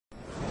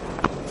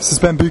This is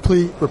Ben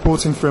Buckley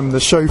reporting from the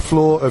show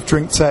floor of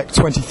DrinkTech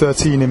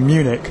 2013 in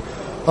Munich.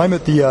 I'm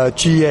at the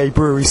GA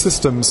Brewery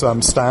Systems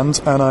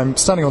stand, and I'm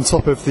standing on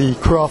top of the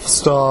Craft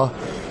Star.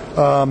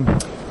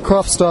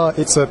 Craft Star,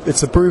 it's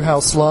a brew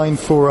house line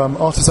for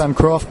artisan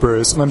craft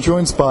brewers, and I'm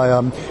joined by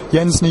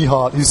Jens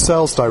Niehart, who's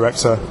sales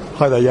director.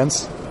 Hi there,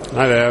 Jens.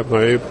 Hi there, how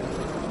are you?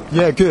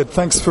 Yeah, good.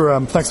 Thanks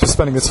for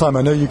spending the time.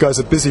 I know you guys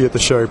are busy at the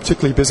show,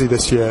 particularly busy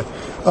this year.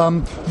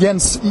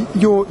 Jens,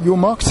 you're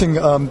marketing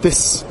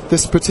this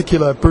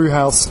particular brew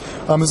house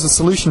as a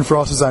solution for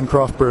artisan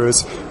craft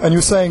brewers, and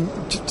you're saying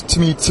to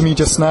me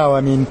just now, I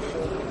mean,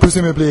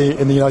 presumably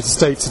in the United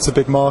States it's a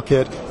big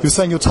market. You're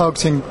saying you're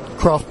targeting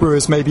craft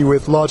brewers maybe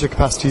with larger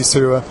capacities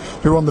who are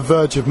on the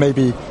verge of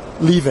maybe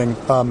leaving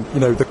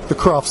the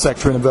craft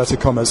sector in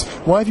inverted commas.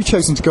 Why have you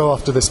chosen to go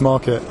after this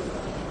market?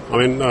 I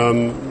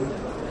mean,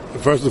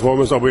 first and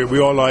foremost, we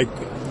all like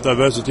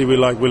diversity. We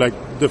like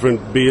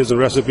different beers and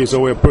recipes. So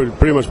we're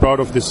pretty much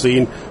proud of this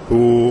scene,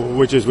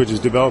 which is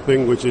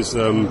developing, which is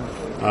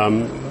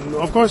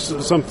of course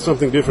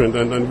something different.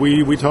 And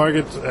we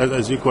target,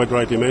 as you quite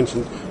rightly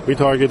mentioned, we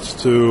target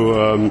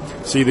to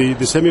see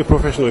the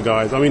semi-professional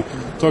guys. I mean,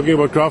 talking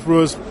about craft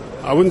brewers,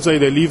 I wouldn't say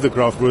they leave the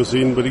craft brewer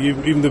scene, but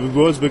even the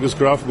world's biggest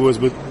craft brewers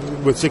with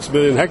 6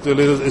 million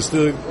hectoliters is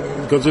still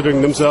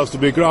considering themselves to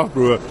be a craft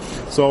brewer.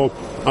 So,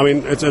 I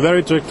mean, it's a very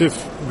attractive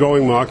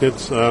growing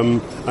market,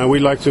 and we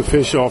like to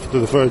fish off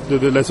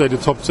let's say the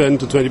top 10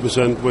 to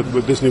 20%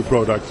 with this new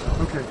product.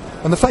 Okay.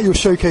 And the fact you're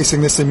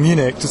showcasing this in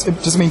Munich, does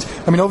it mean,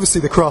 I mean,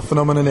 obviously the craft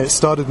phenomenon, it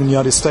started in the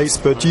United States,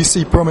 but do you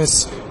see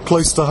promise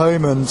close to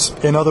home and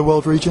in other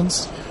world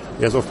regions?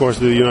 Yes, of course,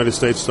 the United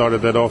States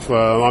started that off,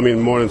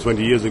 more than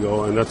 20 years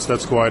ago, and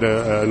that's quite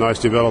a nice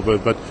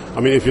development. But,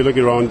 I mean, if you look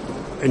around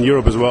in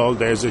Europe as well,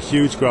 there's a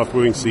huge craft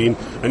brewing scene,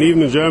 and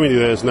even in Germany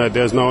there's now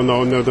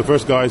the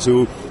first guys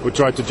who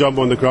tried to jump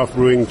on the craft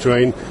brewing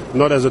train,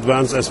 not as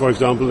advanced as, for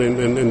example,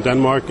 in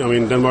Denmark. I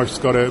mean, Denmark's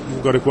got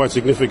a quite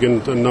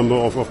significant number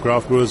of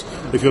craft brewers.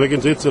 If you look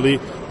into Italy,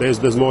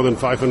 there's more than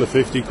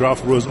 550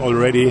 craft brewers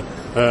already,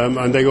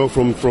 and they go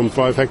from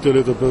 5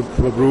 hectoliter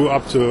per brew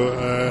up to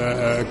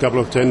a couple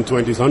of 10,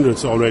 20s,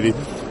 hundreds already.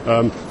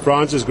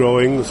 France is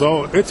growing,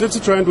 so it's a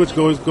trend which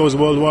goes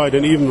worldwide,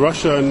 and even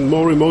Russia and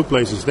more remote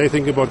places, they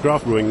think about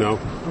craft brewing now.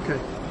 Okay.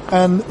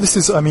 And this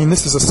is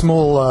a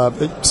small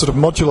sort of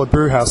modular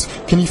brew house.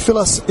 Can you fill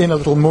us in a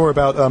little more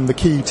about the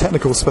key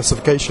technical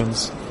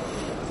specifications?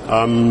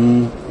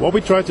 What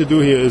we try to do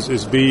here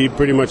is be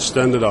pretty much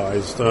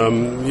standardized.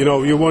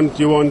 You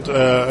want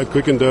a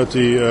quick and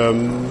dirty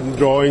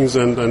drawings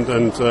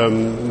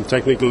and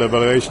technical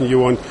evaluation. You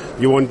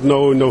want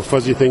no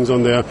fuzzy things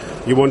on there.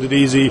 You want it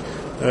easy.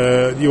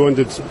 You want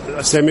it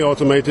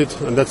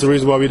semi-automated, and that's the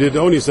reason why we did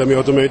only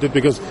semi-automated,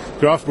 because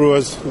craft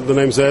brewers, the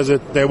name says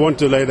it, they want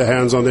to lay their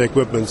hands on the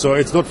equipment. So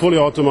it's not fully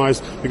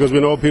automized, because we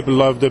know people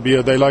love the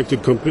beer. They like to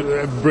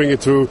bring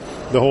it through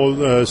the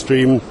whole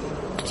stream.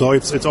 So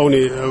it's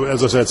only,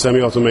 as I said,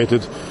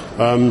 semi-automated.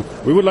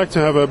 We would like to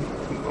have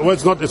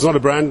it's not a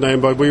brand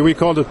name, but we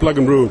called it Plug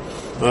and Brew.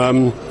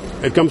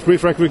 It comes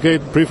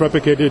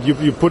prefabricated.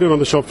 You put it on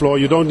the shop floor.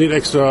 You don't need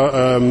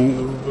extra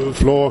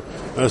floor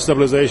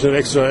stabilization,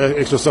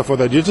 extra stuff for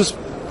that. You just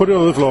put it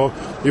on the floor.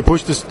 You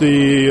push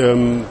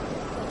the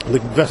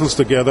vessels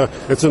together.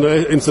 It's an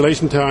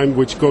installation time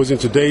which goes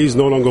into days,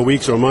 no longer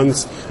weeks or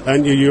months,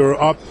 and you're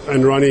up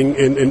and running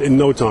in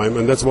no time.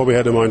 And that's what we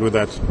had in mind with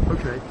that.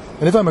 Okay.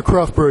 And if I'm a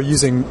craft brewer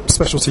using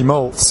specialty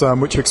malts,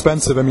 which are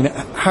expensive, I mean,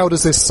 how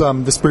does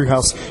this brew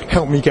house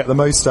help me get the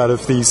most out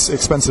of these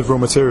expensive raw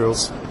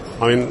materials?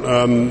 I mean,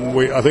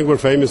 I think we're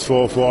famous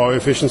for our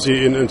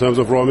efficiency in terms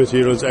of raw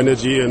materials,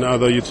 energy, and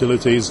other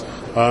utilities.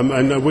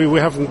 And we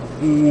have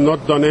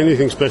not done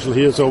anything special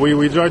here. So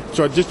we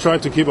just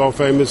tried to keep our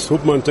famous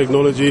Hubmann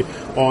technology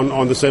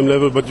on the same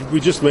level, but we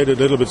just made it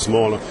a little bit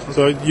smaller.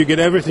 So you get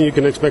everything you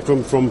can expect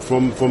from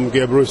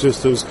GA Brew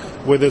Systems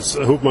with its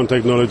Hubmann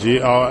technology,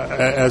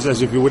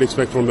 as if you would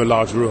expect from a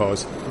large brew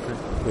house.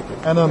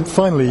 And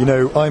finally,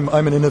 I'm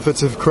an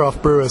innovative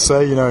craft brewer,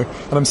 and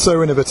I'm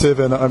so innovative,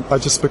 and I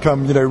just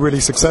become,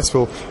 really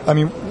successful. I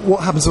mean,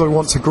 what happens if I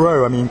want to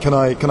grow? I mean, can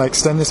I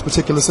extend this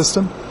particular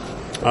system?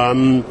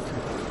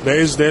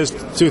 There's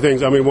two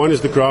things. I mean, one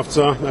is the Craft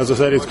Star. As I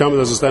said, it comes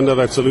as a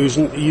standardized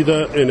solution,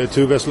 either in a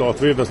 2-vessel or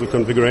 3-vessel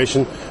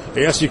configuration.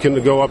 Yes, you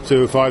can go up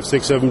to 5,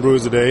 6, 7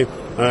 brews a day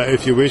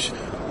if you wish.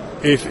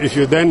 If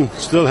you then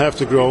still have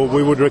to grow,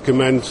 we would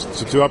recommend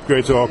to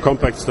upgrade to our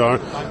Compact Star,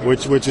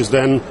 which is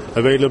then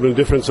available in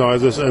different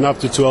sizes and up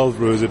to 12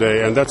 brews a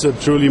day. And that's a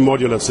truly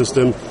modular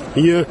system.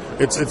 Here,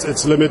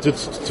 it's limited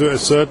to a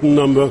certain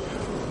number,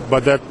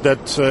 but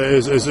that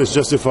is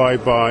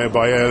justified by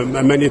a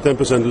many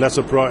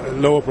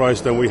 10% lower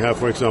price than we have,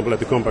 for example, at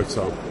the Compact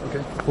Star.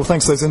 Okay. Well,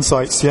 thanks for those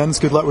insights, Jens.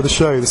 Good luck with the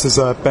show. This is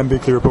Ben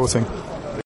Buckley reporting.